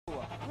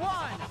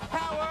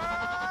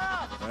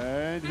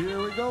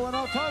go, and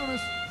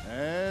autonomous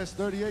as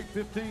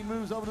 38-15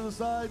 moves over to the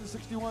side and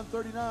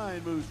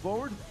 61-39 moves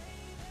forward.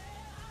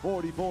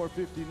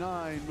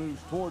 44-59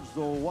 moves towards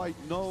the white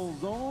null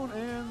zone,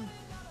 and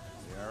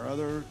our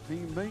other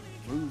teammate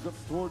moves up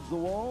towards the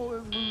wall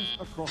and moves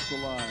across the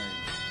line.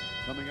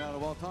 Coming out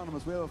of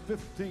autonomous, we have a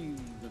 15-0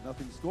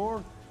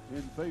 score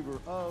in favor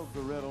of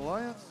the Red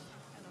Alliance.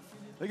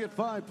 They get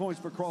 5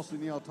 points for crossing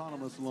the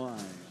autonomous line.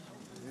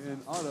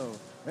 And Otto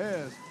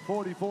has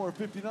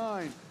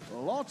 44-59,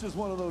 launches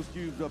one of those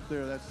cubes up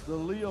there. That's the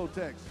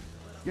Leotex,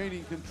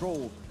 gaining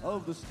control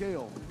of the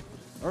scale,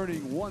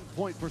 earning 1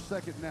 point per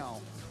second now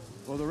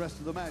for the rest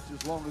of the match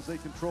as long as they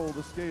control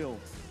the scale.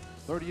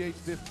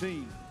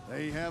 38-15,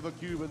 they have a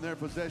cube in their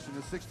possession.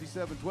 A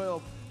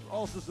 67-12,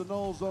 crosses the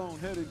null zone,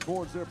 heading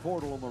towards their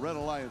portal on the Red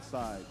Alliance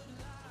side.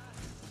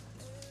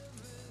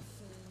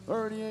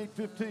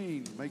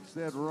 38-15, makes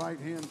that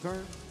right-hand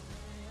turn,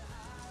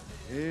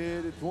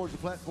 headed towards the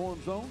platform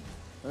zone.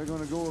 They're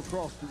going to go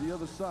across to the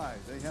other side.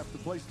 They have to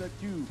place that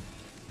cube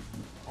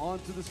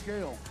onto the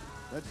scale.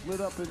 That's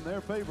lit up in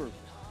their favor.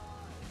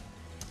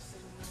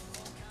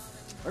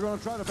 They're going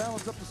to try to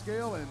balance up the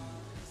scale and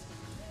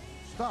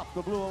stop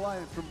the Blue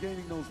Alliance from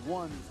gaining those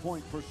 1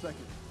 point per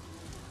second.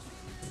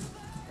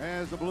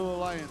 As the Blue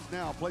Alliance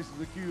now places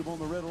the cube on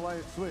the Red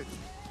Alliance switch.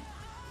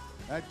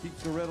 That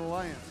keeps the Red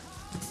Alliance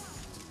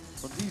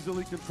from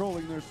easily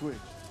controlling their switch.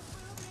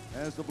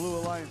 As the Blue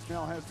Alliance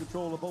now has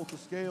control of both the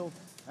scale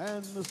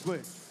and the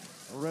switch.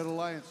 The Red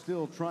Alliance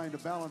still trying to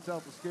balance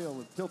out the scale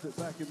and tilt it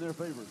back in their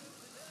favor.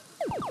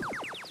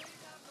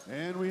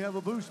 And we have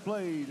a boost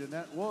played, and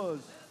that was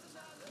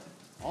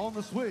on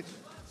the switch.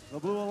 The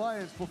Blue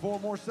Alliance for 4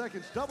 more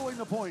seconds, doubling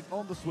the point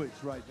on the switch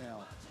right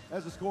now,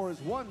 as the score is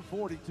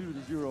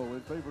 142-0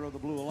 in favor of the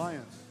Blue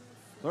Alliance.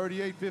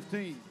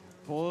 38-15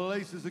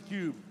 places the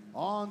cube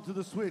onto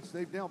the switch.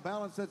 They've now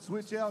balanced that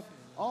switch out,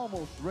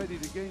 almost ready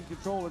to gain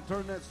control and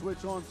turn that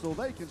switch on so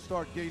they can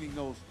start gaining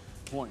those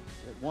points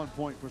at 1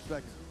 point per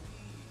second.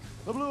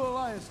 The Blue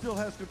Alliance still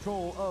has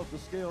control of the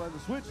scale and the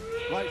switch.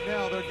 Right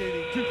now they're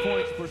gaining 2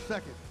 points per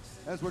second.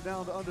 As we're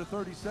down to under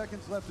 30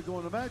 seconds left to go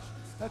in the match,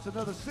 that's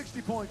another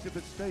 60 points if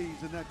it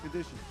stays in that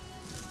condition.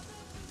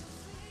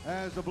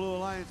 As the Blue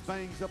Alliance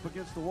bangs up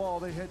against the wall,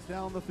 they head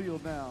down the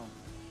field now.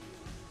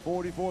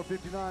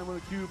 44-59 with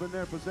a cube in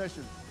their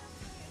possession.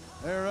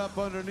 They're up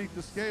underneath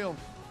the scale.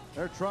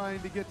 They're trying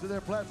to get to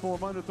their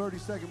platform under 30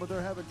 seconds, but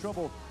they're having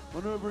trouble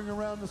maneuvering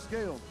around the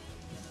scale.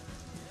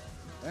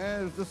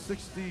 As the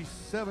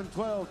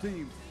 67-12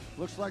 team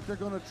looks like they're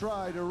going to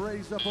try to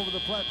raise up over the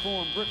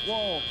platform brick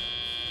wall,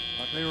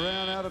 but they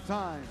ran out of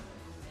time.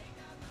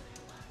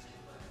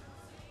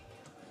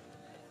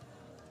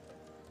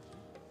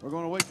 We're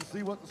going to wait to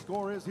see what the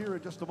score is here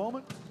in just a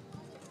moment.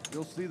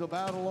 You'll see the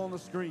battle on the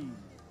screen.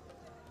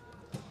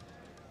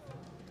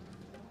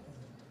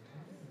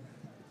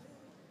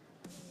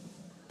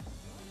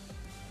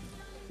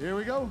 Here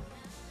we go.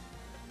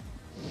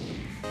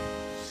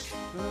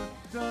 Dun,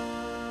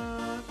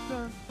 dun,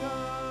 dun,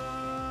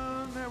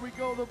 dun. There we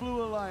go. The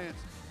Blue Alliance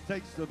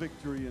takes the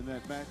victory in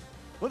that match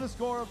with a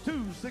score of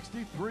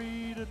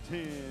 263-10.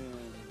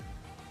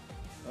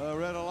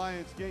 Red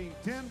Alliance gained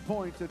 10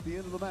 points at the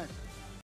end of the match.